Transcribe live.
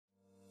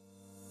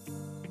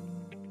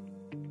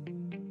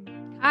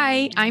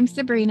Hi, I'm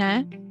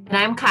Sabrina. And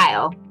I'm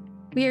Kyle.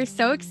 We are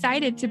so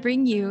excited to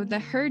bring you the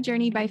Her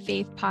Journey by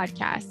Faith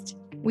podcast.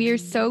 We are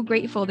so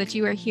grateful that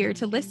you are here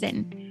to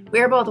listen. We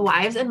are both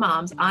wives and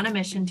moms on a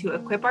mission to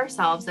equip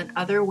ourselves and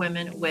other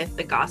women with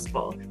the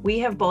gospel. We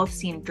have both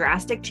seen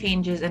drastic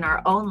changes in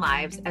our own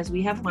lives as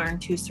we have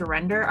learned to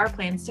surrender our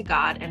plans to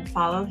God and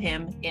follow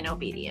Him in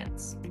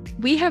obedience.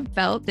 We have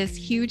felt this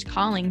huge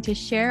calling to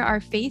share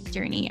our faith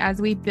journey as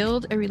we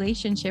build a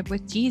relationship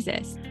with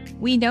Jesus.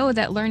 We know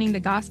that learning the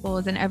gospel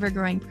is an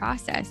ever-growing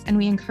process, and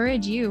we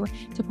encourage you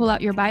to pull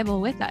out your Bible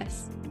with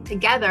us.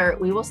 Together,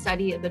 we will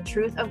study the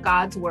truth of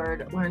God's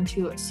word, learn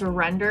to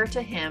surrender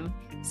to Him,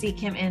 seek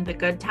Him in the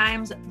good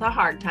times, the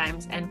hard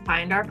times, and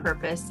find our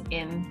purpose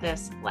in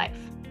this life.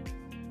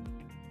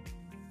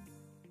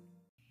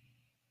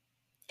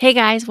 Hey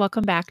guys,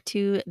 welcome back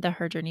to the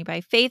Her Journey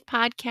by Faith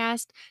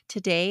podcast.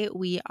 Today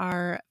we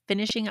are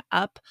finishing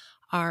up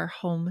our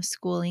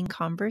homeschooling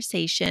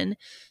conversation.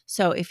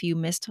 So if you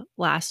missed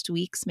last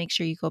week's, make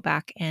sure you go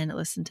back and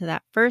listen to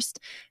that first,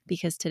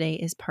 because today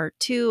is part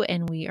 2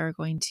 and we are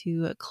going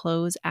to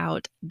close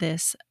out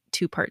this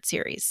 2-part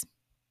series.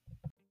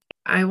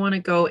 I want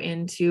to go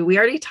into, we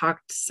already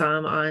talked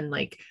some on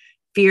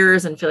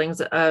fears and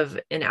feelings of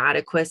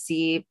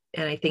inadequacy.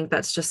 And I think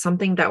that's just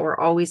something that we're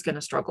always going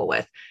to struggle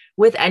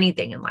with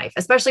anything in life,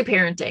 especially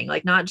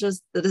parenting, not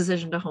just the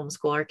decision to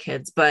homeschool our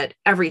kids, but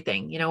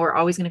everything. We're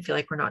always going to feel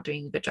like we're not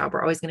doing a good job.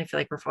 We're always going to feel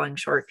like we're falling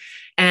short.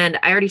 And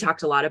I already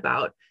talked a lot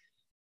about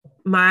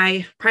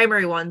my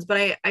primary ones,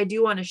 but I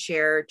do want to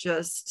share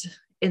just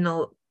in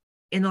the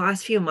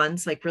last few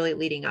months, really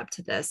leading up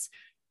to this,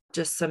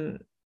 just some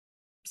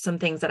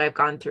things that I've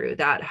gone through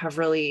that have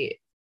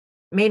really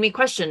made me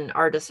question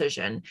our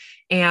decision.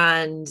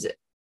 And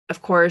of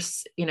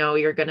course,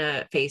 you're going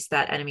to face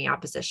that enemy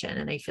opposition.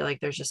 And I feel like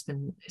there's just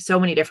been so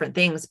many different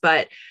things,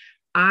 but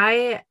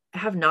I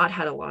have not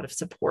had a lot of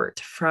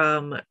support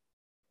from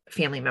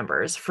family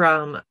members,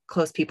 from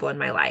close people in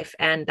my life.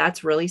 And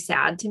that's really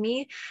sad to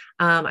me.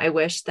 I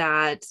wish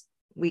that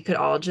we could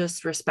all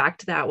just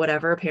respect that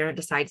whatever a parent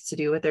decides to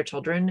do with their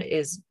children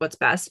is what's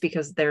best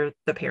because they're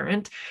the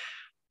parent.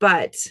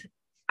 But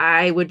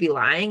I would be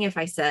lying if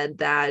I said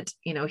that,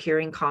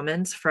 hearing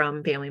comments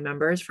from family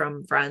members,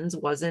 from friends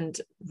wasn't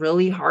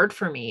really hard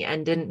for me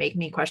and didn't make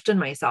me question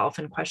myself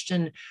and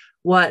question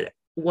what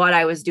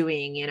I was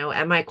doing,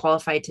 am I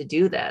qualified to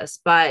do this?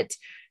 But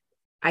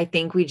I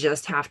think we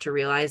just have to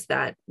realize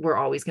that we're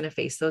always going to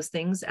face those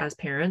things as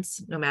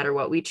parents, no matter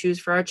what we choose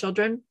for our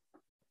children.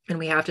 And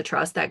we have to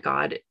trust that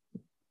God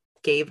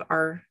gave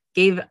our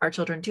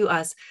children to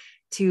us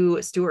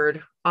to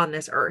steward on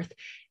this earth.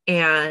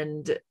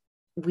 And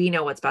we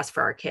know what's best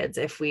for our kids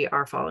if we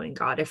are following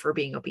God, if we're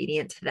being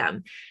obedient to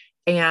them.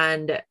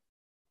 And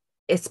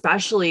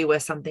especially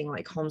with something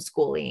like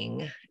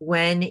homeschooling,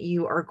 when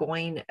you are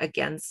going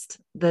against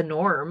the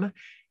norm,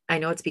 I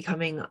know it's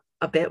becoming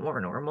a bit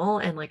more normal.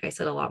 And like I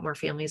said, a lot more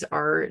families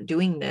are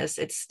doing this.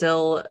 It's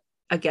still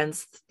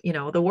against,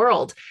 the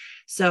world.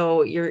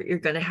 So you're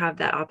going to have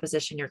that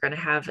opposition. You're going to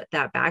have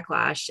that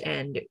backlash.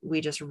 And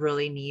we just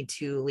really need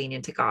to lean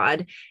into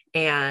God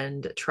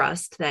and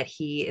trust that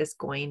He is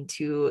going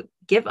to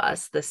give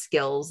us the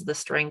skills, the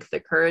strength,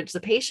 the courage, the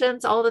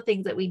patience, all the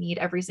things that we need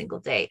every single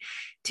day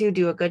to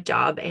do a good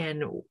job.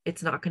 And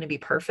it's not going to be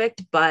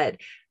perfect, but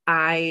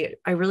I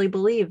really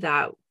believe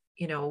that,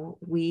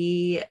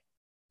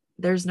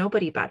 there's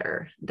nobody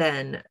better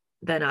than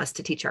us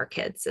to teach our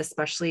kids,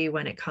 especially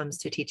when it comes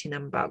to teaching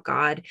them about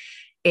God.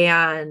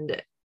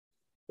 And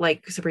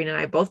like Sabrina and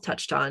I both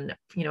touched on,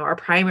 our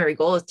primary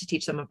goal is to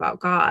teach them about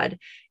God.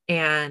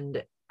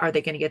 And are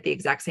they going to get the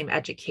exact same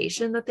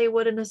education that they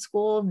would in a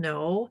school?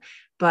 No,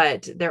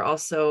 but they're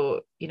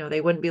also,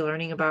 they wouldn't be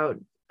learning about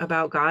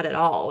God at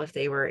all if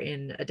they were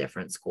in a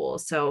different school.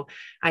 So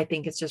I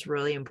think it's just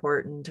really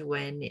important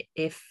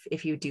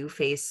if you do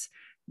face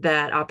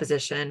that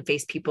opposition,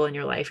 face people in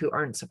your life who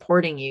aren't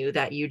supporting you,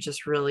 that you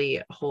just really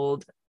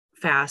hold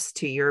fast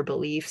to your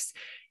beliefs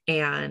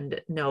and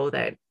know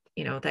that,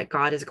 that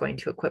God is going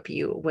to equip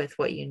you with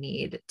what you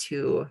need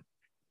to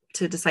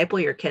disciple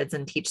your kids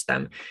and teach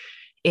them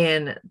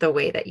in the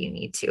way that you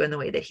need to, in the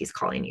way that He's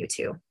calling you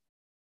to.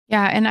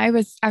 Yeah. And I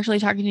was actually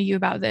talking to you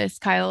about this,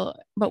 Kyle,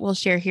 but we'll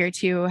share here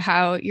too,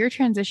 how your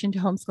transition to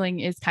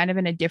homeschooling is kind of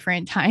in a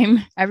different time.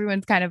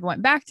 Everyone's kind of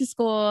went back to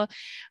school.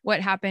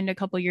 What happened a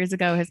couple of years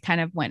ago has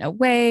kind of went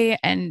away.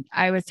 And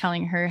I was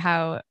telling her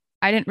how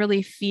I didn't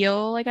really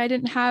feel like I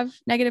didn't have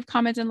negative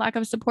comments and lack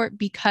of support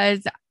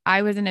because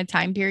I was in a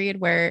time period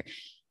where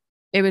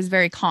it was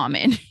very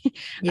common.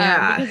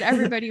 Yeah. Because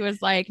everybody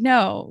was like,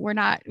 no, we're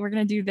going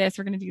to do this.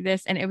 We're going to do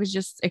this. And it was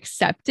just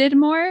accepted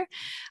more.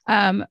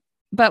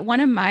 But one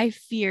of my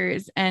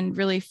fears and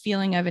really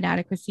feeling of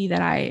inadequacy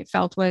that I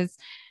felt was,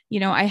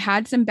 I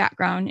had some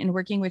background in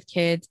working with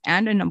kids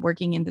and in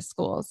working in the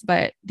schools,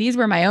 but these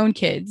were my own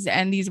kids.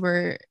 And these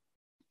were,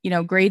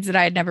 grades that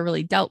I had never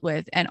really dealt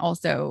with. And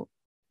also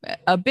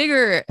a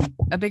bigger,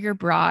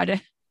 broad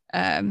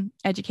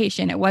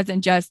education. It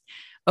wasn't just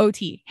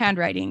OT,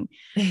 handwriting.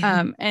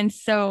 And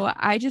so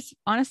I just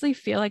honestly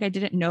feel like I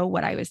didn't know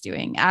what I was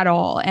doing at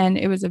all. And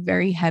it was a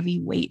very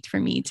heavy weight for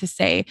me to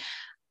say,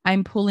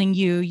 I'm pulling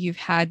you. You've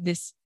had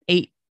this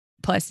 8+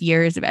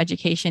 years of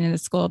education in the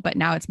school, but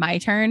now it's my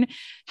turn.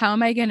 How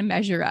am I going to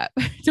measure up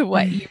to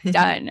what you've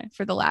done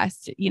for the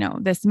last,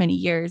 this many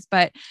years?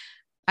 But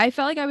I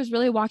felt like I was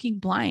really walking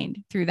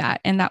blind through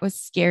that. And that was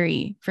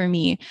scary for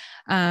me.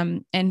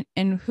 And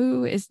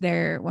who is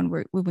there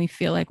when we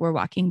feel like we're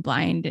walking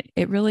blind?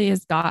 It really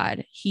is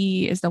God.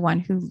 He is the one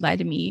who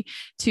led me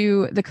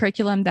to the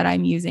curriculum that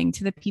I'm using,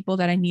 to the people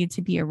that I need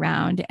to be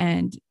around,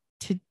 and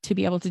to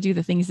be able to do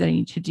the things that I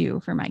need to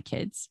do for my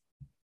kids.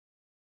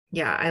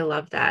 Yeah, I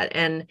love that.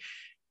 And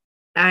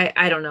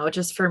I don't know,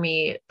 just for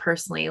me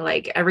personally,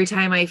 like every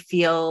time I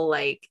feel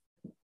like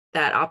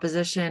that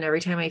opposition,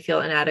 every time I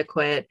feel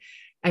inadequate,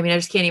 I mean, I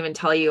just can't even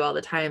tell you all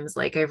the times,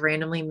 like I've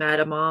randomly met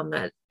a mom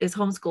that is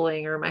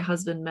homeschooling, or my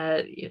husband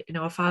met,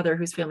 a father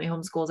whose family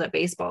homeschools at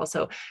baseball.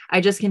 So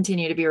I just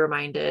continue to be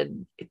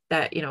reminded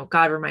that,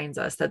 God reminds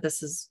us that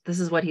this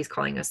is what he's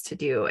calling us to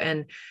do.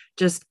 And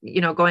just,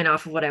 going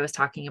off of what I was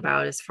talking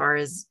about, as far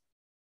as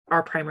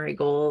our primary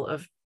goal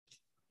of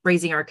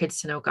raising our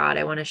kids to know God,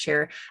 I want to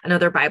share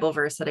another Bible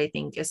verse that I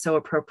think is so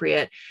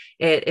appropriate.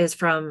 It is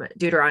from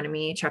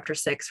Deuteronomy chapter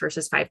 6,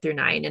 verses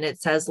 5-9. And it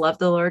says, love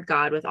the Lord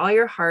God with all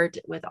your heart,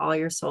 with all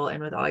your soul,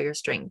 and with all your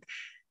strength.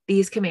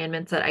 These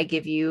commandments that I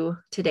give you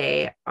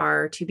today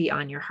are to be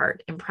on your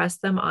heart. Impress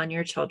them on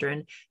your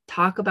children.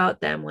 Talk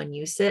about them when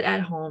you sit at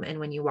home and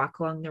when you walk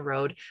along the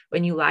road,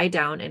 when you lie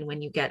down and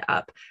when you get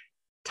up.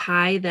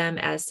 Tie them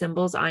as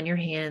symbols on your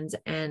hands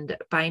and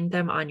bind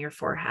them on your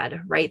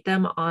forehead. Write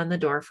them on the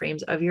door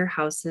frames of your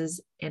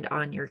houses and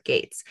on your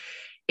gates.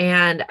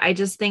 And I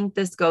just think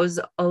this goes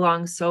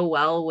along so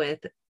well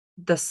with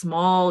the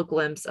small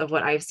glimpse of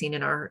what I've seen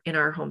in our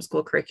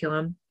homeschool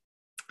curriculum.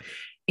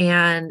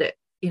 And,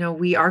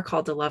 we are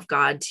called to love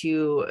God,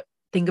 to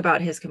think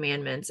about his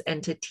commandments,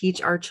 and to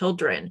teach our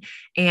children,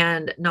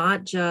 and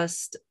not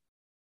just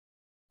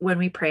when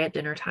we pray at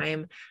dinner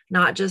time,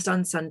 not just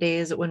on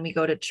Sundays when we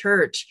go to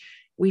church.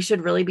 We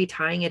should really be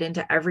tying it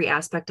into every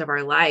aspect of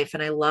our life.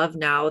 And I love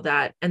now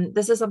that, and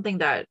this is something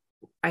that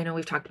I know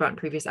we've talked about in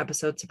previous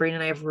episodes, Sabrina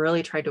and I have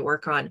really tried to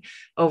work on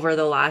over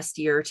the last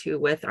year or two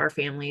with our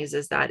families,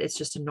 is that it's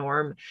just a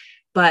norm.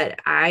 But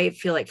I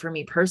feel like for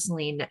me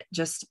personally,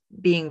 just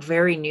being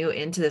very new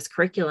into this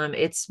curriculum,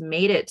 it's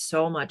made it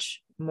so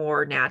much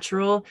more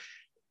natural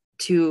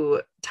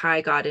to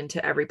tie God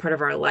into every part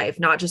of our life,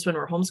 not just when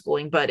we're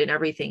homeschooling, but in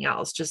everything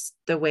else, just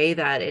the way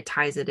that it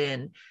ties it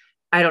in.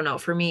 I don't know.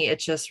 For me,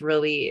 it's just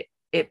really,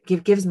 it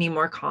gives me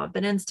more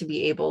confidence to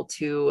be able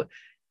to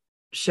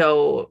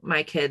show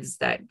my kids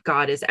that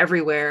God is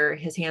everywhere.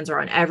 His hands are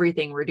on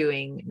everything we're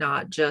doing,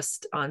 not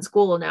just on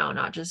school now,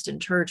 not just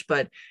in church,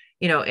 but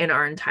in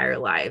our entire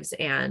lives.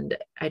 And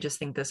I just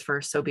think this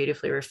verse so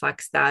beautifully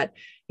reflects that,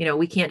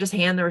 we can't just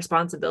hand the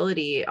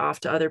responsibility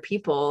off to other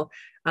people,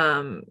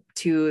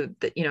 to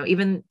the,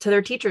 even to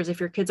their teachers. If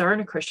your kids are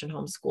in a Christian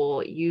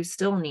homeschool, you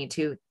still need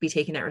to be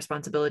taking that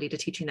responsibility to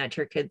teaching that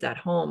to your kids at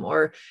home.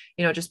 Or,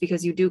 just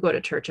because you do go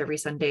to church every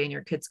Sunday and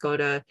your kids go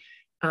to,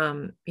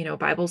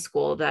 Bible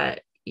school,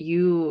 that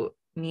you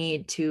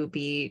need to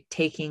be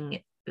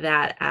taking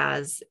that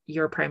as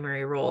your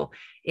primary role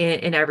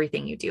in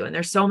everything you do. And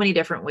there's so many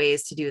different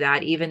ways to do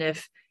that. Even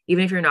if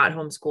you're not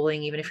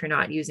homeschooling, even if you're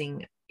not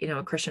using,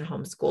 a Christian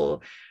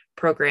homeschool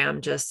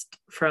program, just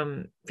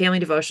from family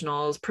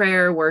devotionals,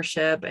 prayer,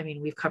 worship. I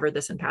mean, we've covered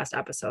this in past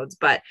episodes,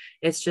 but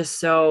it's just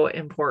so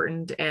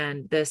important.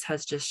 And this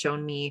has just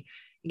given me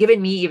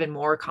even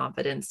more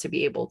confidence to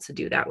be able to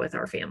do that with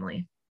our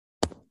family.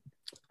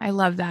 I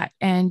love that.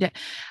 And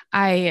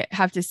I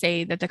have to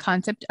say that the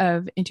concept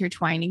of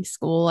intertwining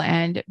school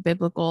and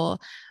biblical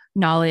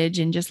knowledge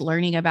and just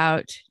learning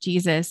about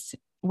Jesus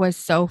was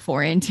so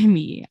foreign to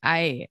me.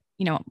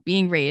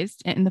 Being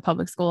raised in the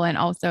public school and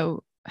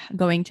also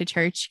going to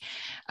church,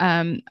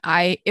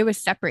 it was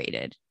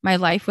separated. My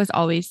life was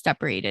always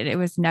separated. It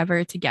was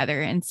never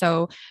together. And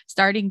so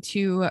starting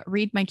to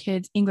read my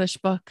kids' English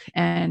book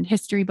and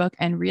history book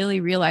and really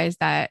realize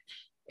that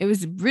it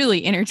was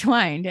really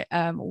intertwined.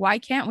 Why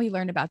can't we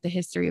learn about the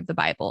history of the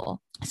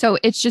Bible? So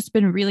it's just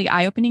been really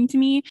eye-opening to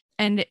me.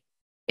 And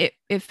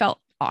it felt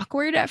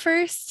awkward at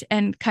first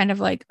and kind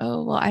of like,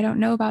 oh, well, I don't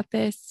know about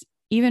this.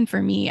 Even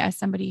for me, as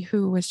somebody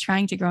who was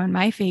trying to grow in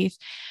my faith,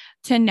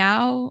 to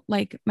now,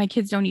 like, my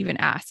kids don't even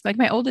ask. Like,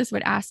 my oldest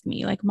would ask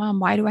me, like, Mom,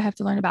 why do I have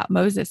to learn about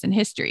Moses and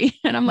history?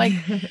 And I'm like,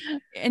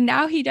 and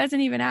now he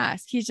doesn't even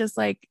ask. He's just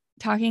like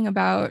talking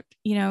about,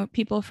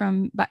 people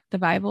from the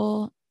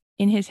Bible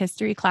in his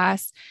history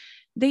class.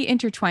 They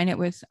intertwine it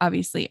with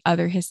obviously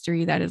other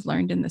history that is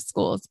learned in the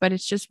schools, but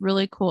it's just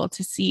really cool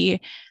to see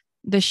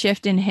the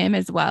shift in him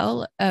as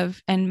well,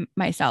 and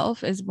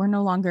myself, as we're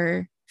no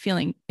longer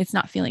it's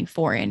not feeling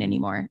foreign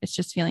anymore. It's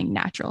just feeling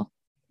natural.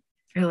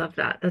 I love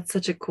that. That's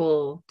such a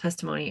cool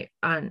testimony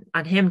on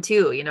him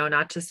too,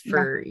 not just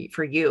for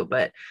you,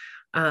 but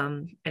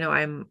I know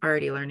I'm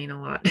already learning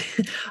a lot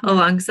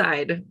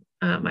alongside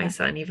my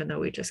son, even though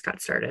we just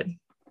got started.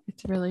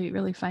 It's really,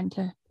 really fun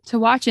to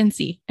watch and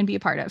see and be a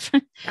part of.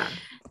 Yeah.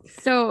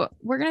 So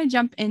we're going to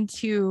jump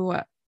into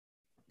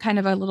kind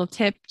of a little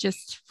tip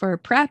just for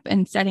prep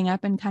and setting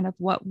up and kind of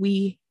what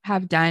we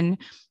have done.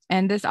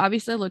 And this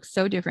obviously looks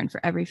so different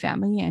for every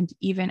family and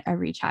even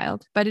every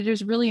child, but it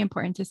is really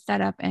important to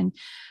set up and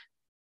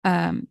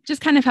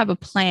just kind of have a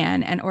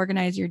plan and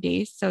organize your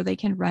days so they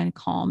can run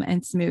calm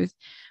and smooth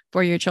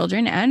for your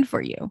children and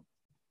for you,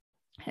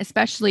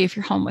 especially if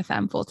you're home with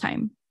them full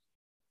time.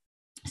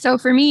 So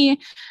for me,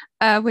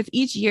 with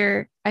each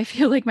year, I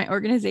feel like my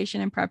organization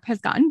and prep has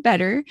gotten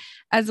better,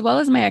 as well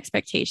as my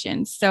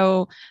expectations.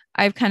 So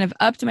I've kind of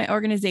upped my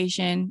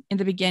organization. In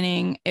the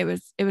beginning, it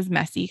was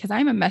messy because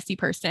I'm a messy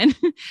person.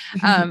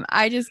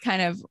 I just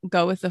kind of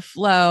go with the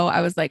flow. I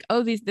was like,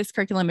 oh, this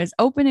curriculum is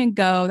open and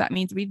go. That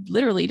means we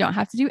literally don't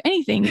have to do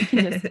anything. You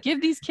can just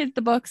give these kids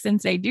the books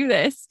and say, do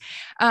this.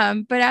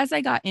 But as I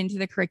got into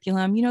the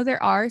curriculum,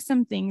 there are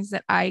some things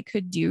that I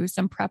could do,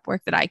 some prep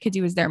work that I could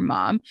do as their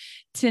mom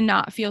to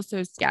not feel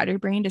so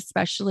scatterbrained,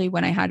 especially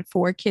when I had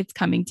 4 kids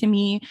coming to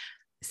me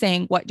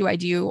saying, what do I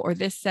do? Or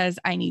this says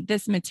I need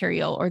this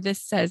material, or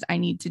this says I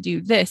need to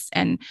do this.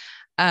 And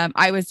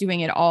I was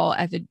doing it all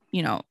at the,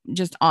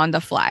 just on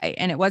the fly,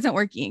 and it wasn't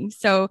working.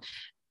 So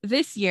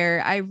this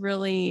year I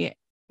really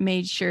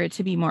made sure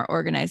to be more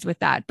organized with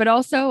that, but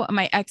also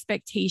my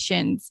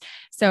expectations.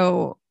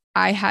 So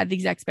I had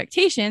these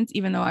expectations,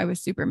 even though I was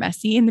super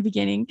messy in the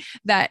beginning,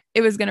 that it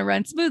was going to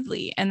run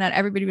smoothly and that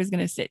everybody was going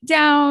to sit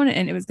down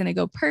and it was going to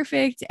go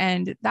perfect.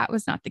 And that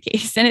was not the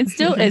case. And it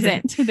still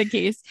isn't the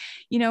case.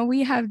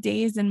 We have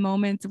days and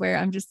moments where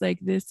I'm just like,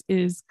 this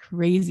is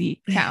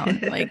crazy town.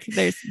 Like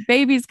there's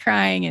babies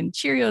crying and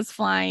Cheerios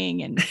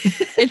flying. And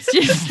it's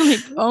just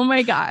like, oh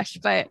my gosh.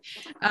 But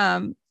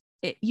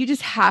you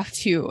just have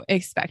to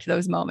expect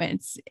those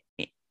moments.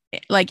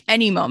 Like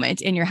any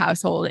moment in your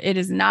household, it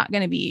is not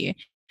going to be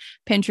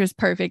Pinterest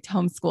perfect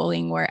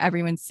homeschooling where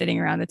everyone's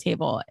sitting around the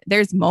table.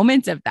 There's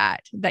moments of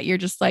that you're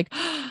just like,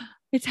 oh,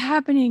 it's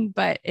happening,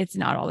 but it's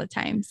not all the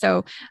time.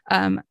 So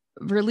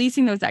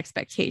releasing those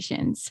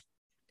expectations.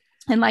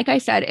 And like I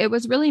said, it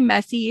was really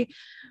messy,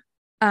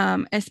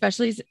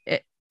 especially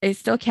it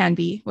still can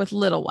be with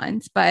little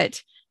ones,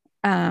 but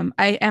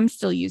I am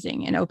still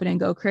using an open and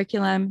go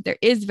curriculum. There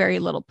is very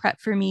little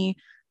prep for me.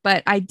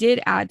 But I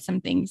did add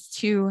some things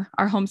to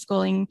our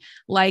homeschooling,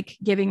 like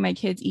giving my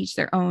kids each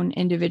their own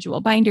individual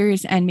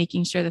binders and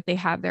making sure that they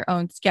have their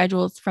own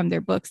schedules from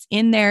their books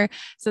in there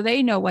so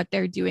they know what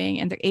they're doing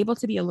and they're able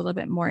to be a little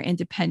bit more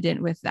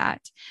independent with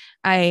that.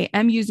 I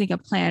am using a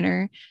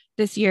planner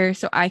this year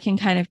so I can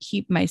kind of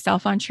keep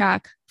myself on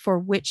track for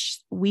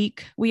which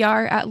week we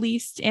are at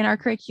least in our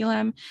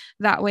curriculum.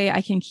 That way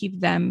I can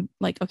keep them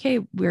like, okay,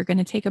 we're going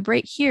to take a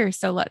break here.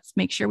 So let's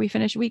make sure we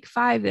finish week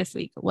 5 this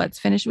week. Let's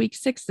finish week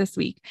 6 this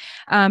week.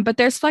 But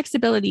there's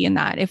flexibility in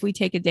that. If we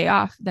take a day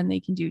off, then they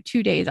can do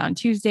 2 days on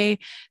Tuesday.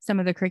 Some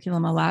of the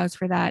curriculum allows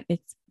for that.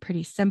 It's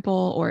pretty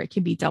simple, or it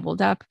can be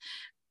doubled up,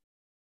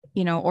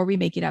 or we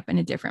make it up in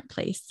a different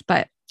place.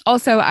 But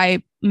also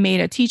I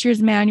made a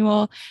teacher's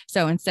manual.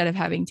 So instead of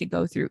having to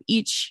go through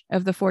each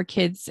of the 4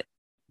 kids'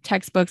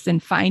 textbooks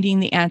and finding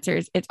the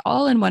answers, it's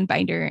all in one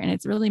binder, and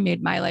it's really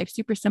made my life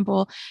super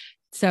simple.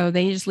 So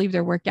they just leave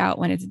their work out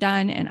when it's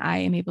done, and I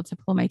am able to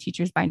pull my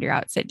teacher's binder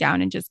out, sit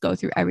down, and just go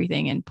through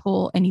everything and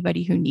pull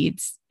anybody who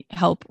needs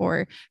help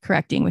or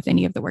correcting with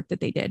any of the work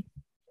that they did.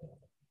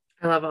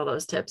 I love all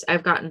those tips.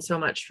 I've gotten so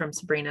much from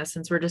Sabrina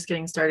since we're just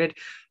getting started,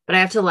 but I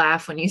have to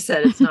laugh when you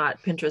said it's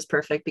not Pinterest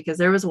perfect, because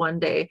there was one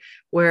day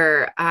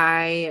where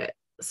I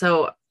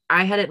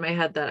had it in my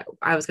head that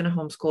I was going to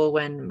homeschool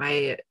when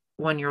my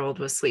 1-year-old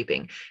was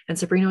sleeping, and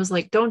Sabrina was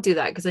like, don't do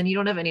that, because then you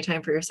don't have any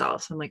time for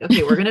yourself. So I'm like,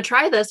 okay, we're going to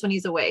try this when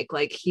he's awake.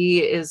 Like he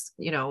is,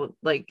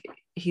 like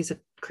he's a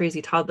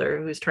crazy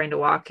toddler who's trying to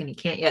walk and he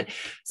can't yet.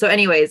 So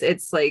anyways,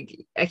 it's like,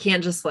 I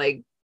can't just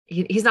like,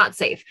 he's not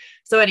safe.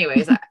 So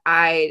anyways,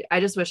 I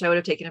just wish I would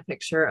have taken a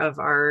picture of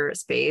our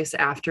space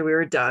after we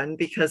were done,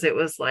 because it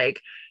was like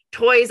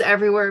toys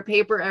everywhere,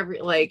 paper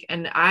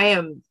and I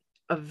am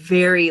a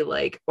very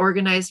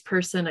organized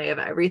person. I have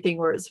everything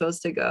where it's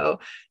supposed to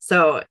go.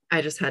 So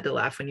I just had to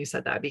laugh when you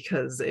said that,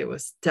 because it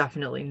was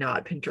definitely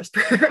not Pinterest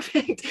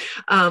perfect.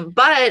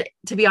 But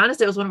to be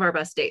honest, it was one of our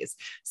best days.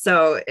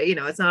 So,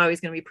 it's not always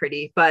going to be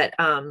pretty, but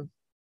I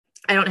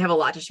don't have a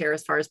lot to share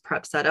as far as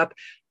prep setup.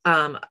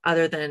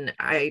 Other than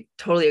I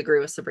totally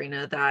agree with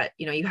Sabrina that,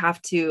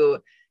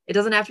 it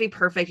doesn't have to be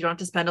perfect. You don't have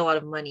to spend a lot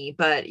of money,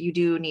 but you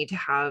do need to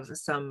have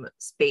some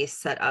space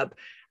set up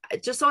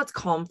just so it's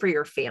calm for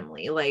your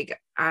family.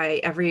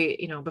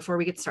 Before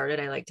we get started,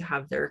 I like to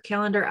have their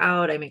calendar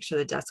out. I make sure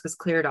the desk is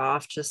cleared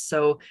off, just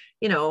so,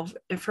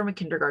 if from a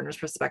kindergartner's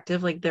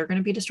perspective, they're going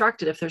to be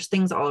distracted if there's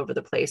things all over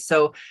the place.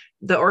 So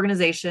the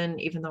organization,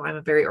 even though I'm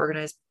a very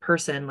organized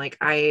person,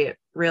 I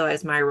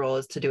realize my role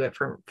is to do it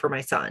for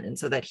my son, and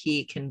so that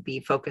he can be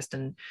focused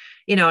and,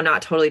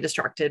 not totally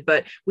distracted.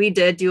 But we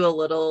did do a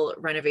little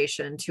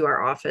renovation to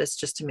our office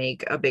just to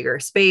make a bigger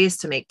space,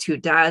 to make 2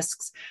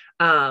 desks.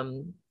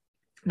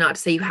 Not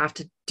to say you have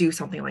to do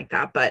something like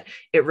that, but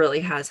it really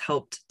has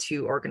helped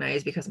to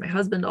organize because my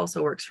husband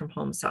also works from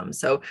home some.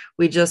 So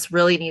we just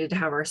really needed to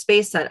have our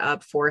space set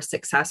up for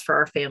success for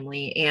our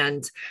family.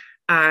 And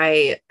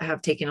I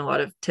have taken a lot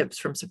of tips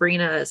from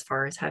Sabrina as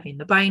far as having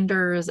the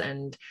binders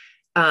and,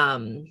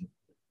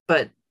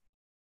 but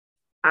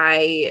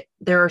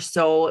there are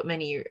so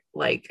many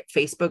like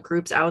Facebook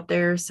groups out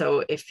there.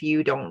 So if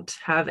you don't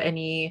have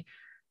any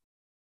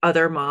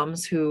other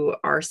moms who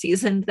are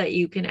seasoned that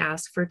you can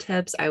ask for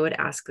tips, I would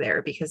ask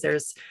there, because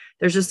there's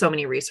just so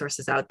many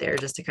resources out there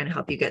just to kind of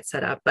help you get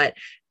set up. But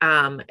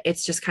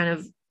it's just kind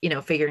of,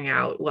 figuring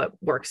out what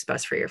works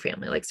best for your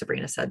family. Like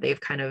Sabrina said,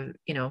 they've kind of,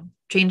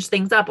 changed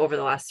things up over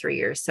the last 3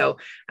 years. So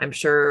I'm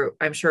sure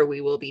we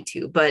will be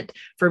too. But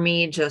for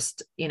me,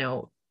 just,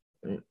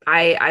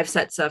 I've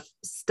set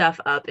stuff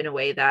up in a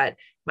way that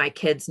my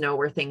kids know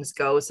where things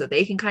go, so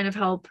they can kind of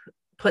help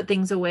put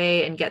things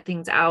away and get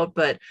things out,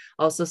 but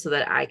also so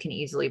that I can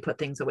easily put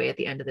things away at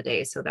the end of the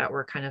day, so that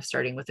we're kind of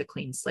starting with a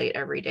clean slate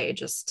every day,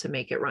 just to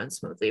make it run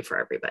smoothly for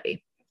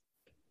everybody.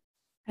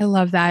 I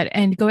love that.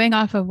 And going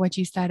off of what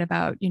you said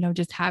about,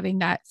 just having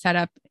that set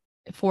up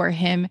for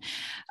him.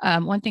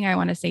 One thing I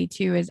want to say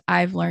too, is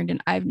I've learned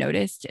and I've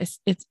noticed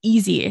it's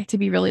easy to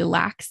be really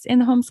lax in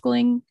the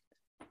homeschooling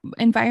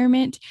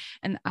environment.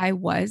 And I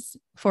was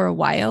for a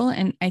while.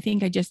 And I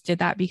think I just did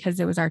that because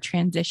it was our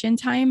transition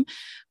time.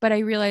 But I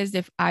realized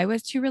if I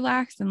was too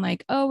relaxed and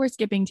like, oh, we're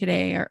skipping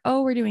today, or,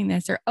 oh, we're doing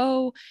this, or,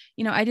 oh,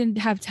 I didn't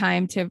have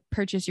time to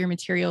purchase your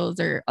materials,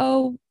 or,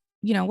 oh,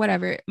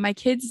 whatever. My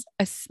kids,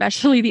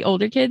 especially the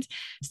older kids,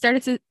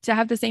 started to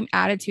have the same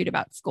attitude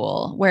about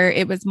school, where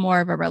it was more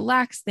of a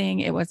relaxed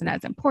thing. It wasn't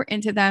as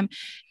important to them.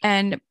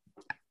 And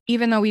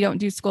even though we don't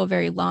do school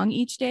very long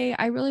each day,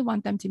 I really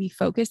want them to be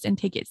focused and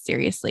take it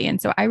seriously. And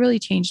so I really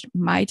changed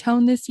my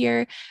tone this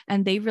year,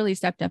 and they really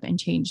stepped up and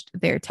changed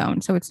their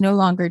tone. So it's no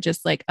longer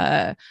just like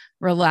a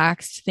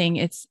relaxed thing.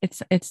 It's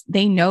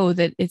they know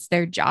that it's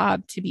their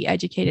job to be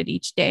educated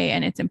each day,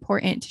 and it's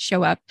important to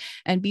show up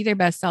and be their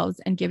best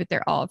selves and give it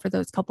their all for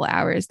those couple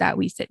hours that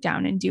we sit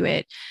down and do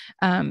it.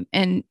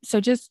 And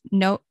so just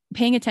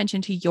paying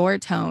attention to your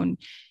tone.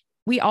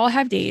 We all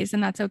have days,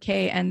 and that's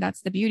okay. And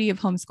that's the beauty of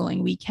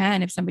homeschooling. We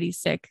can, if somebody's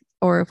sick,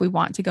 or if we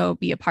want to go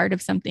be a part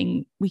of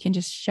something, we can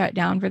just shut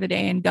down for the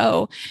day and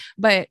go.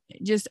 But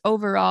just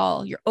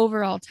overall, your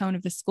overall tone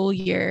of the school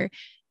year,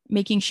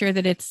 making sure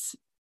that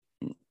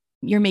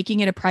you're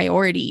making it a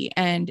priority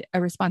and a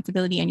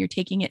responsibility, and you're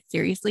taking it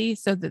seriously,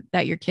 so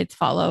that your kids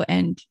follow.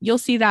 And you'll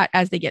see that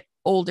as they get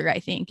older. I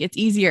think it's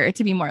easier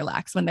to be more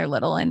lax when they're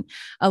little, and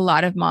a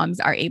lot of moms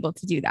are able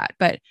to do that.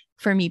 But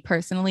for me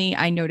personally,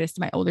 I noticed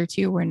my older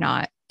two were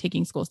not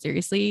taking school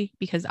seriously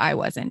because I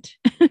wasn't.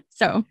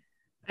 So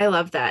I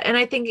love that. And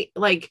I think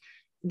like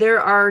there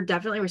are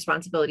definitely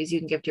responsibilities you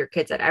can give to your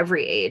kids at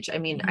every age. I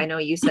mean, I know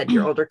you said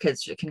your older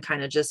kids can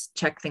kind of just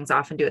check things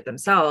off and do it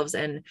themselves.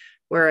 And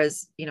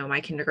whereas, my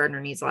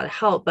kindergartner needs a lot of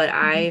help, but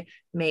I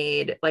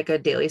made like a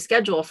daily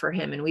schedule for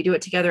him, and we do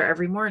it together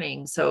every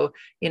morning. So,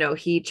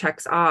 he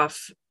checks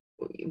off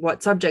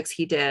what subjects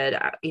he did.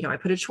 I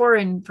put a chore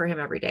in for him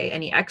every day,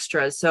 any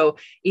extras. So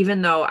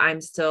even though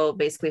I'm still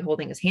basically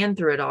holding his hand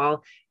through it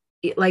all,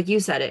 like you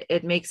said,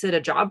 it makes it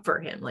a job for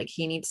him. Like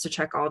he needs to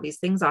check all these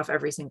things off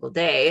every single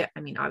day. I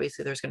mean,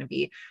 obviously there's going to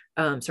be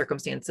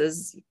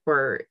circumstances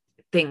where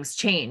things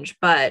change,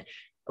 but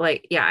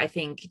like, yeah, I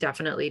think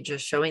definitely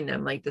just showing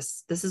them like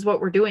this is what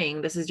we're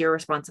doing. This is your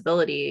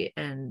responsibility.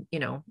 And,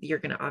 you're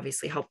going to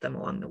obviously help them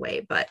along the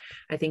way, but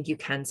I think you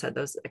can set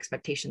those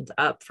expectations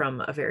up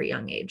from a very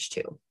young age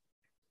too.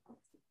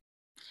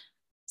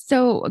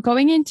 So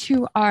going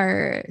into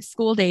our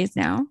school days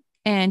now,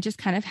 and just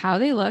kind of how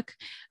they look,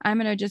 I'm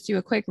going to just do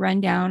a quick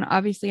rundown.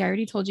 Obviously, I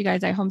already told you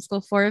guys I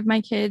homeschool 4 of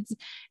my kids,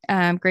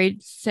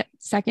 grades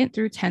 2nd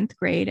through 10th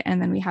grade. And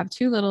then we have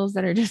 2 littles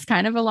that are just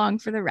kind of along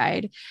for the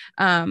ride.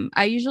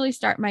 I usually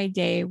start my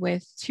day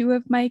with 2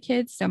 of my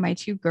kids. So my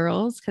 2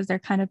 girls, because they're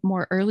kind of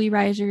more early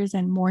risers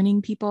and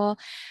morning people.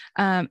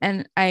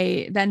 And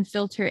I then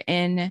filter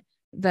in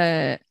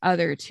the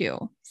other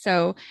 2.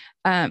 So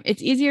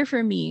it's easier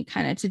for me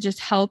kind of to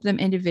just help them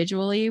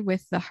individually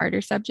with the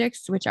harder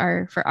subjects, which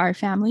are for our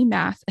family,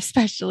 math,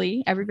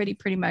 especially. Everybody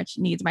pretty much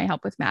needs my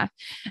help with math.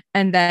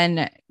 And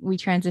then we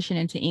transition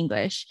into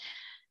English.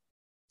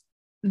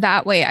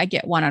 That way I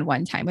get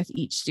one-on-one time with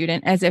each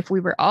student, as if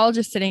we were all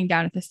just sitting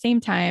down at the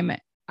same time.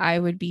 I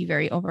would be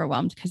very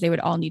overwhelmed because they would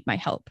all need my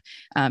help.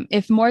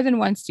 If more than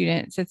one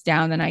student sits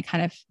down, then I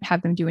kind of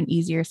have them do an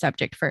easier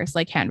subject first,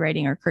 like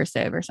handwriting or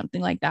cursive or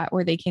something like that,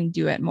 where they can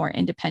do it more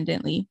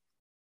independently.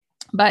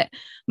 But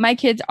my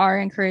kids are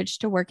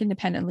encouraged to work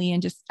independently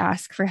and just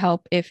ask for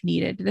help if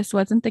needed. This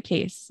wasn't the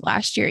case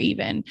last year.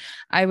 Even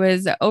I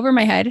was over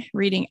my head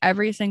reading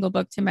every single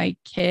book to my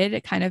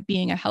kid, kind of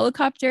being a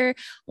helicopter,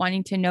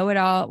 wanting to know it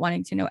all,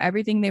 wanting to know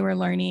everything they were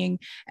learning,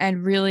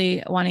 and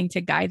really wanting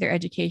to guide their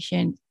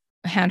education,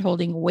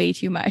 hand-holding way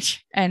too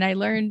much. And I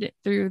learned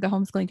through the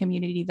homeschooling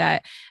community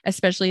that,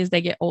 especially as they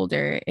get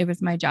older, it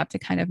was my job to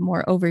kind of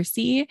more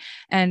oversee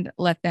and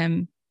let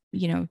them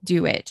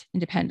do it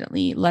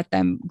independently, let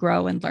them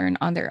grow and learn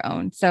on their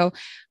own. So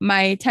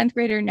my 10th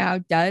grader now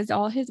does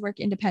all his work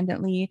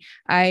independently.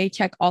 I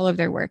check all of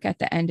their work at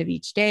the end of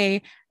each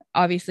day,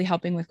 obviously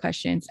helping with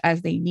questions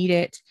as they need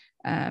it.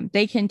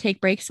 They can take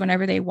breaks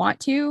whenever they want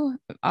to,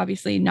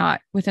 obviously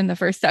not within the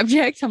first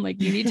subject. I'm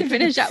like, you need to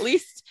finish at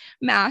least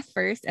math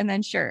first, and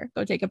then sure,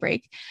 go take a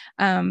break.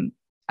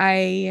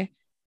 I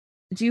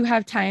do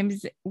have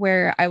times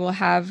where I will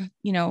have,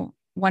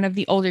 one of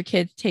the older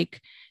kids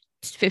take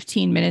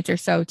 15 minutes or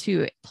so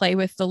to play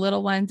with the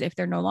little ones if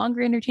they're no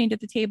longer entertained at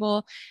the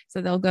table. So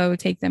they'll go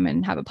take them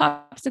and have a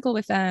popsicle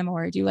with them,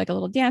 or do like a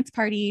little dance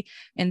party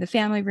in the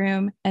family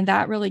room. And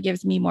that really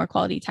gives me more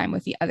quality time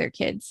with the other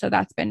kids. So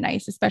that's been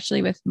nice,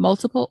 especially with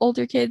multiple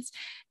older kids.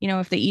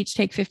 If they each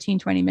take 15,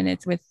 20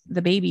 minutes with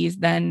the babies,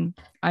 then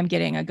I'm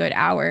getting a good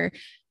hour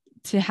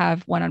to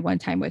have one-on-one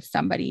time with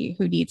somebody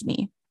who needs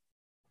me.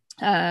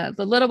 The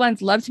little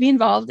ones love to be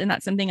involved, and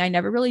that's something I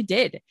never really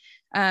did.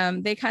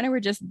 They kind of were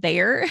just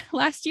there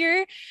last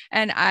year,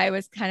 and I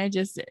was kind of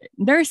just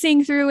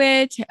nursing through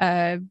it,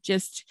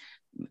 just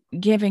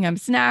giving them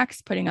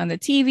snacks, putting on the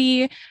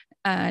TV.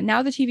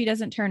 Now the TV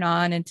doesn't turn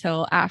on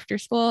until after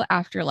school,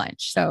 after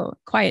lunch. So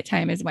quiet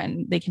time is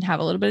when they can have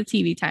a little bit of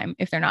TV time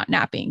if they're not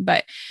napping.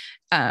 But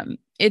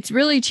it's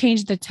really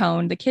changed the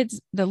tone. The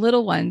kids, the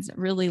little ones,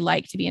 really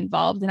like to be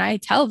involved, and I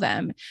tell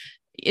them,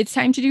 it's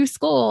time to do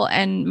school.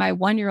 And my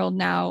 1-year-old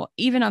now,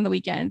 even on the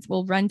weekends,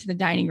 will run to the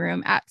dining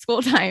room at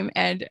school time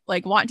and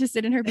like want to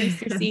sit in her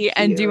booster seat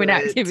and do an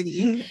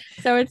activity.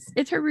 So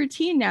it's her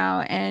routine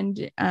now.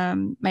 And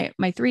my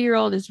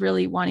 3-year-old is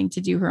really wanting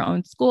to do her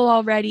own school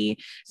already.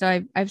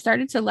 So I've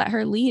started to let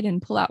her lead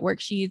and pull out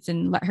worksheets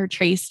and let her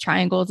trace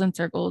triangles and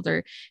circles,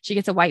 or she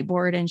gets a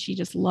whiteboard and she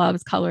just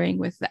loves coloring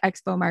with the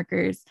Expo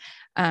markers.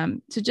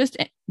 So just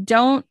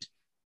don't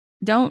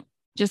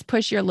just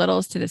push your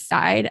littles to the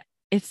side.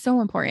 It's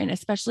so important,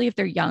 especially if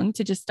they're young,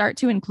 to just start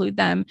to include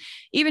them,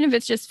 even if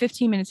it's just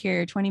 15 minutes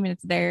here, 20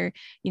 minutes there,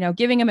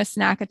 giving them a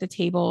snack at the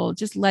table,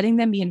 just letting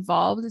them be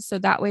involved. So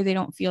that way they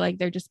don't feel like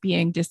they're just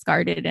being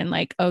discarded and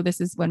like, oh,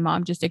 this is when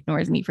mom just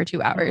ignores me for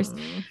 2 hours.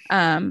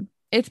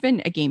 It's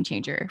been a game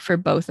changer for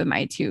both of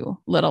my 2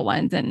 little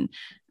ones. And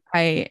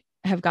I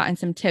have gotten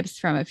some tips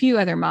from a few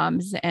other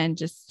moms and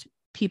just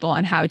people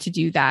on how to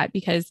do that,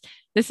 because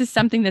this is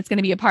something that's going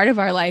to be a part of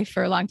our life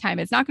for a long time.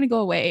 It's not going to go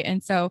away.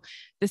 And so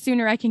the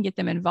sooner I can get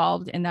them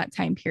involved in that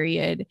time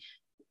period,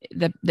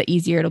 the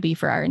easier it'll be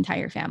for our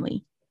entire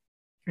family.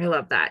 I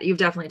love that. You've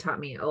definitely taught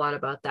me a lot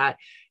about that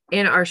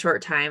in our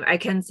short time. I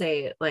can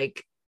say,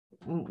 like,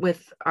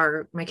 with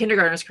my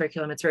kindergartner's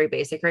curriculum, it's very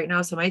basic right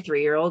now. So my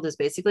 3-year-old is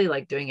basically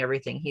like doing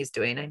everything he's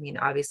doing. I mean,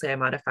 obviously I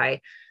modify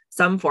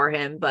some for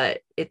him,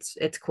 but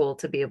it's cool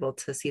to be able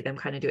to see them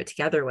kind of do it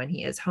together when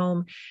he is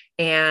home.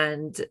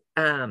 And,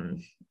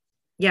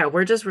 yeah,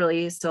 we're just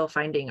really still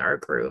finding our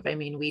groove. I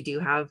mean, we do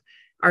have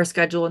our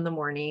schedule in the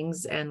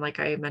mornings. And like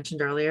I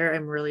mentioned earlier,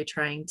 I'm really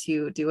trying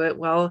to do it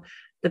while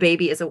the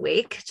baby is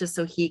awake, just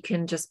so he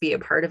can just be a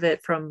part of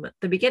it from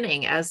the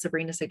beginning, as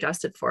Sabrina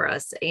suggested for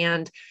us.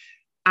 And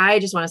I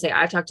just want to say,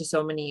 I've talked to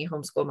so many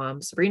homeschool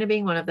moms, Sabrina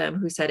being one of them,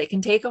 who said it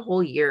can take a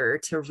whole year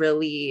to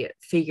really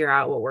figure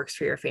out what works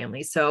for your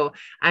family. So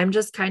I'm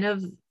just kind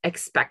of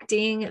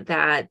expecting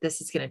that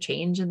this is going to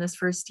change in this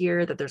first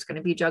year, that there's going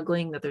to be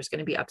juggling, that there's going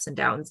to be ups and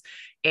downs,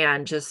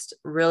 and just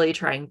really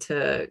trying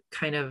to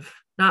kind of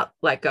not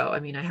let go. I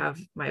mean, I have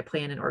my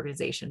plan and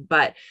organization,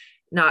 but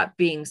not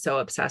being so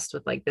obsessed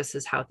with like, this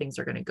is how things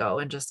are going to go,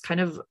 and just kind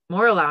of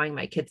more allowing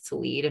my kids to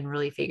lead and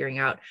really figuring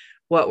out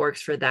what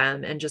works for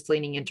them, and just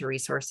leaning into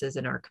resources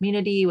in our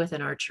community, within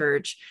our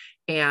church,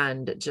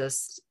 and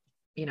just,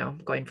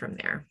 going from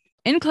there.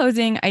 In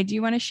closing, I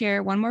do want to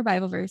share one more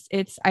Bible verse.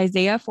 It's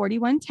Isaiah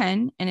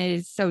 41:10, and it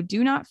is, "So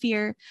do not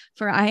fear,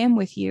 for I am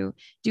with you.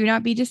 Do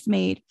not be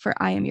dismayed, for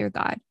I am your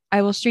God.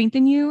 I will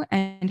strengthen you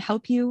and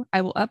help you.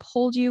 I will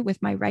uphold you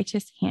with my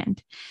righteous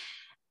hand."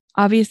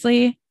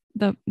 Obviously,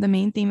 the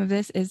main theme of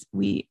this is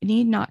we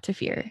need not to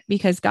fear,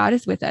 because God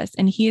is with us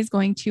and he is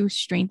going to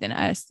strengthen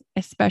us,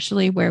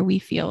 especially where we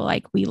feel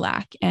like we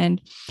lack. And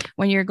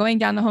when you're going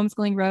down the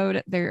homeschooling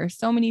road, there are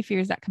so many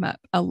fears that come up,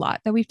 a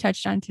lot that we've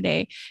touched on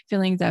today: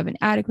 feelings of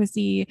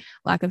inadequacy,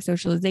 lack of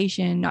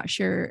socialization, not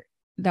sure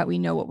that we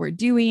know what we're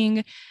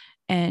doing,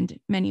 and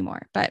many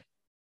more. But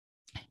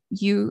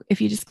if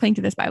you just cling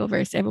to this Bible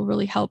verse, it will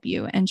really help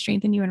you and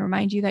strengthen you and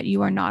remind you that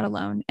you are not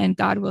alone and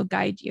God will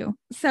guide you.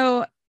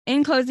 So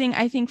in closing,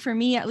 I think for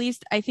me, at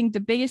least, I think the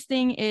biggest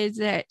thing is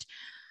that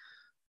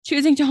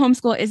choosing to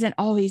homeschool isn't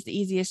always the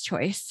easiest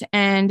choice.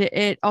 And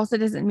it also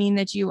doesn't mean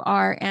that you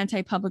are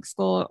anti-public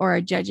school or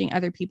are judging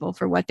other people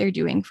for what they're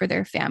doing for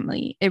their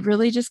family. It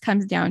really just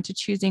comes down to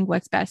choosing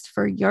what's best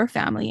for your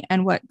family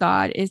and what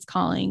God is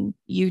calling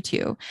you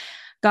to.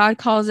 God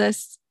calls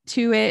us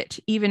to it,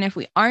 even if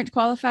we aren't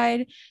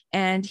qualified,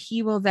 and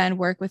he will then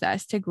work with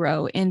us to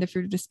grow in the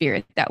fruit of the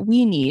Spirit that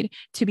we need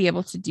to be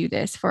able to do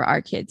this for our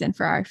kids and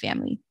for our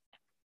family.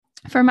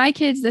 For my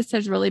kids, this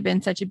has really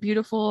been such a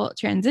beautiful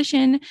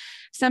transition,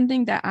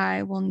 something that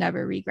I will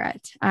never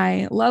regret.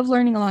 I love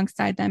learning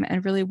alongside them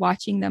and really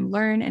watching them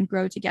learn and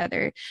grow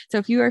together. So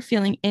if you are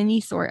feeling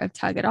any sort of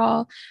tug at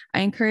all, I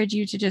encourage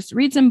you to just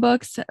read some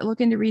books, look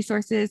into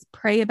resources,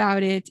 pray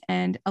about it,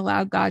 and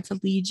allow God to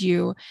lead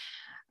you.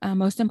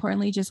 Most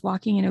importantly, just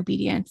walking in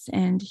obedience,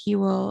 and He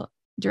will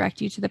direct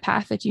you to the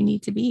path that you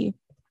need to be.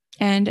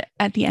 And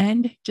at the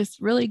end,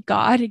 just really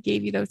God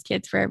gave you those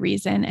kids for a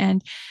reason.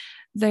 And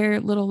their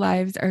little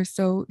lives are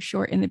so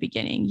short in the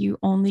beginning. You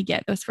only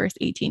get those first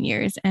 18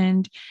 years.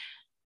 And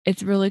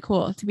it's really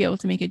cool to be able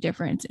to make a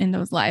difference in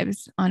those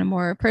lives on a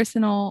more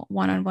personal,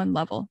 one-on-one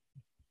level.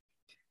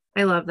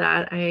 I love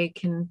that. I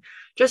can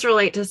just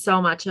relate to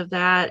so much of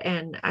that.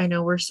 And I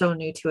know we're so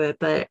new to it,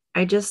 but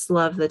I just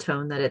love the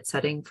tone that it's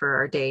setting for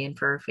our day and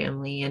for our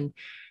family. And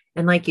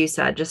like you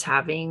said, just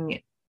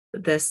having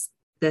this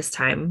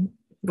time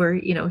where,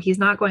 he's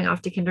not going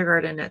off to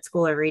kindergarten at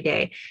school every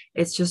day.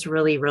 It's just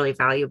really, really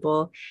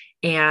valuable.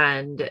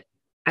 And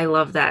I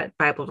love that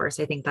Bible verse.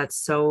 I think that's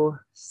so,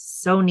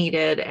 so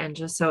needed and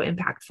just so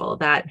impactful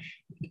that,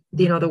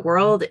 the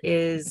world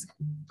is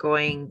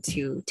going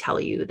to tell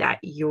you that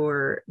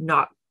you're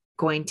not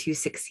going to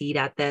succeed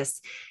at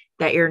this,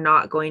 that you're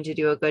not going to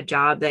do a good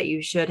job, that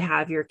you should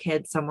have your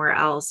kids somewhere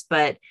else.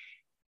 But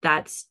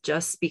that's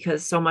just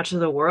because so much of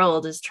the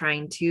world is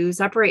trying to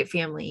separate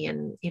family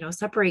and,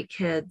 separate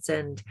kids.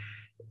 And,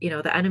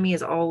 the enemy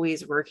is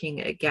always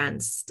working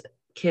against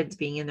kids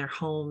being in their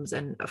homes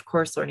and, of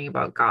course, learning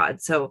about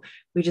God. So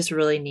we just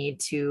really need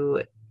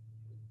to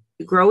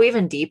grow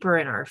even deeper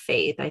in our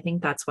faith. I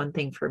think that's one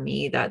thing for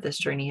me that this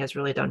journey has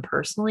really done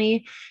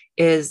personally,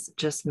 is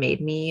just made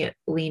me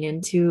lean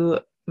into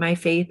my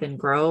faith and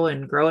grow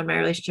in my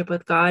relationship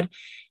with God.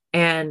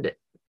 And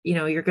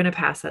you're going to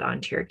pass that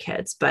on to your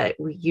kids, but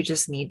you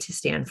just need to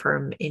stand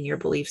firm in your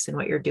beliefs and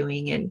what you're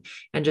doing,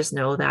 and just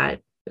know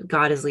that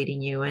God is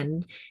leading you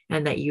and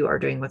that you are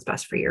doing what's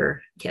best for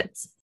your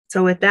kids.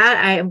 So with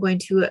that, I am going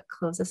to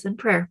close us in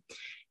prayer.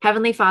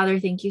 Heavenly Father,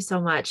 thank you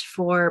so much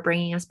for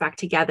bringing us back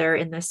together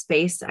in this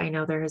space. I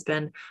know there has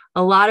been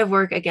a lot of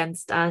work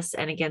against us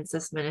and against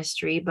this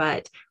ministry,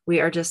 but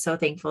we are just so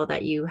thankful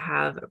that you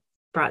have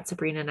brought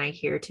Sabrina and I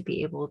here to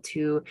be able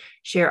to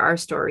share our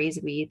stories.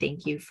 We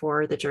thank you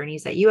for the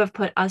journeys that you have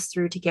put us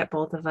through to get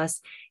both of us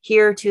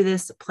here to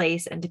this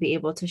place and to be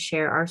able to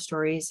share our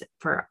stories,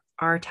 for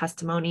our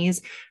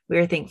testimonies. We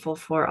are thankful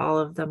for all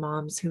of the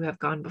moms who have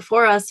gone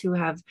before us,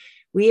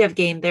 we have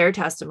gained their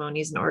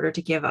testimonies in order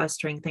to give us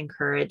strength and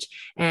courage.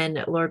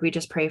 And Lord, we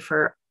just pray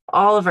for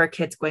all of our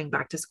kids going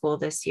back to school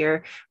this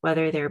year,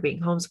 whether they're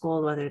being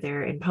homeschooled, whether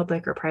they're in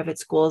public or private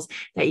schools,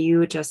 that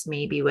you just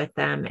may be with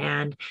them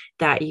and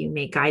that you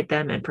may guide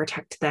them and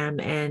protect them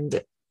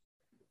and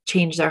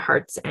change their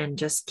hearts and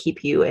just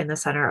keep you in the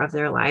center of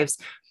their lives.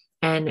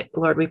 And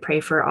Lord, we pray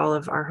for all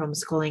of our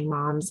homeschooling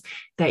moms,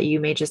 that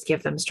you may just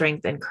give them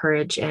strength and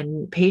courage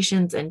and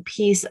patience and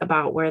peace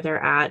about where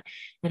they're at,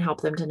 and help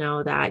them to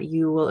know that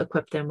you will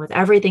equip them with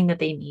everything that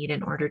they need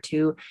in order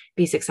to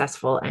be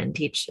successful and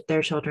teach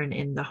their children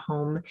in the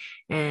home.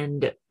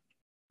 And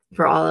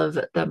for all of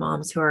the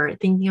moms who are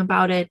thinking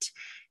about it,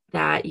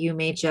 that you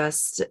may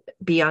just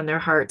be on their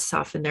hearts,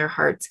 soften their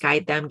hearts,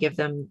 guide them, give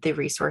them the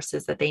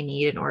resources that they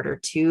need in order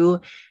to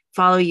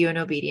follow you in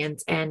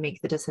obedience and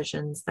make the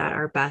decisions that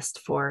are best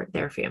for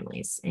their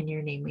families. In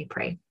your name we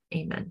pray.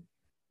 Amen.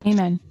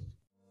 Amen.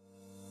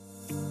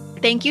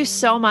 Thank you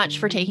so much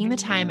for taking the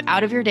time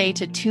out of your day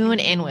to tune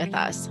in with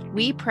us.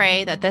 We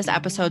pray that this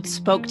episode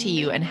spoke to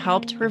you and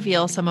helped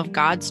reveal some of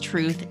God's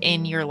truth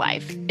in your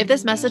life. If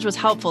this message was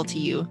helpful to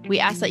you, we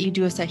ask that you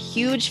do us a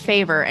huge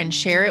favor and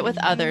share it with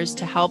others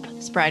to help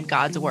spread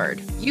God's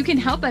word. You can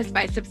help us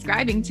by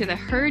subscribing to the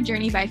Her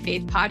Journey by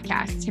Faith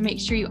podcast to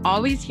make sure you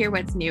always hear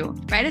what's new.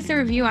 Write us a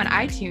review on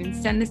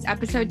iTunes, send this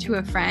episode to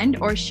a friend,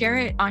 or share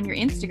it on your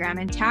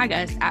Instagram and tag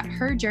us at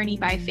Her Journey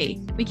by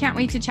Faith. We can't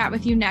wait to chat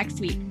with you next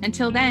week.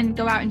 Until then,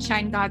 go out and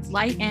shine God's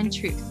light and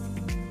truth.